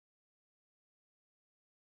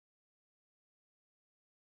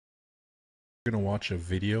We're going to watch a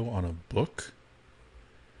video on a book.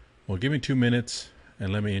 Well, give me 2 minutes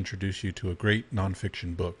and let me introduce you to a great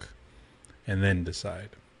nonfiction book, and then decide.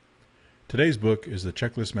 Today's book is the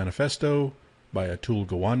Checklist Manifesto by Atul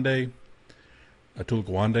Gawande. Atul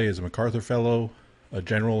Gawande is a MacArthur Fellow, a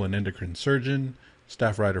general and endocrine surgeon,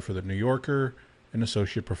 staff writer for The New Yorker, and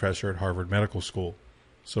associate professor at Harvard Medical School.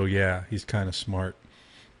 So yeah, he's kind of smart.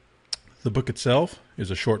 The book itself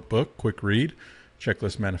is a short book, quick read,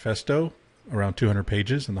 Checklist Manifesto, around 200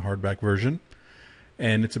 pages in the hardback version,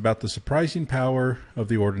 and it's about the surprising power of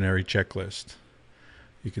the ordinary checklist.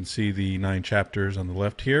 You can see the 9 chapters on the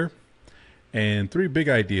left here, and 3 big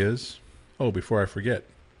ideas. Oh, before I forget,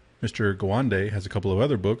 Mr. Gawande has a couple of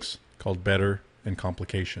other books called Better and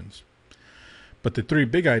Complications. But the 3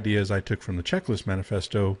 big ideas I took from the Checklist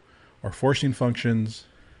Manifesto are forcing functions,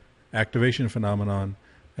 activation phenomenon,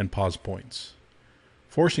 and pause points.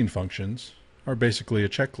 Forcing functions are basically a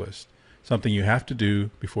checklist, something you have to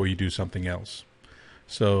do before you do something else.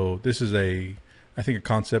 So this is I think a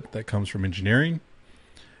concept that comes from engineering,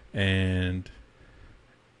 and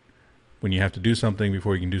when you have to do something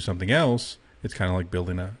before you can do something else, it's kind of like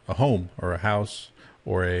building a home or a house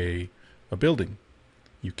or a building.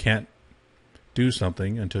 You can't do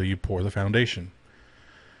something until you pour the foundation.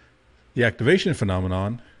 The activation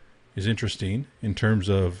phenomenon is interesting in terms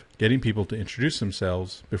of getting people to introduce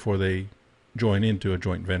themselves before they join into a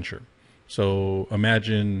joint venture. So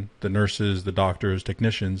imagine the nurses, the doctors,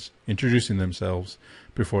 technicians introducing themselves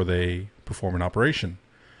before they perform an operation.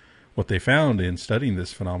 What they found in studying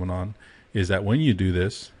this phenomenon is that when you do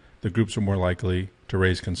this, the groups are more likely to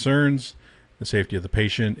raise concerns, the safety of the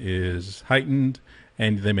patient is heightened,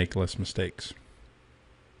 and they make less mistakes.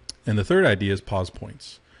 And the third idea is pause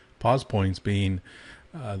points. Pause points being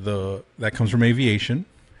that comes from aviation,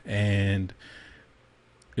 and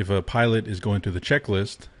if a pilot is going through the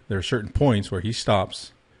checklist, there are certain points where he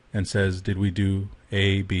stops and says, did we do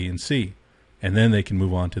A, B, and C? And then they can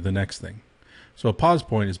move on to the next thing. So a pause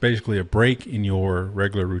point is basically a break in your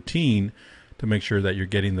regular routine to make sure that you're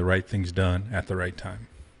getting the right things done at the right time.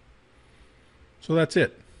 So that's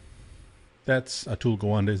it. That's Atul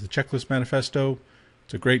Gawande's The Checklist Manifesto.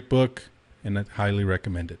 It's a great book, and I highly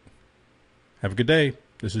recommend it. Have a good day.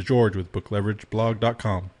 This is George with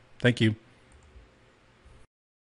BookLeverageBlog.com. Thank you.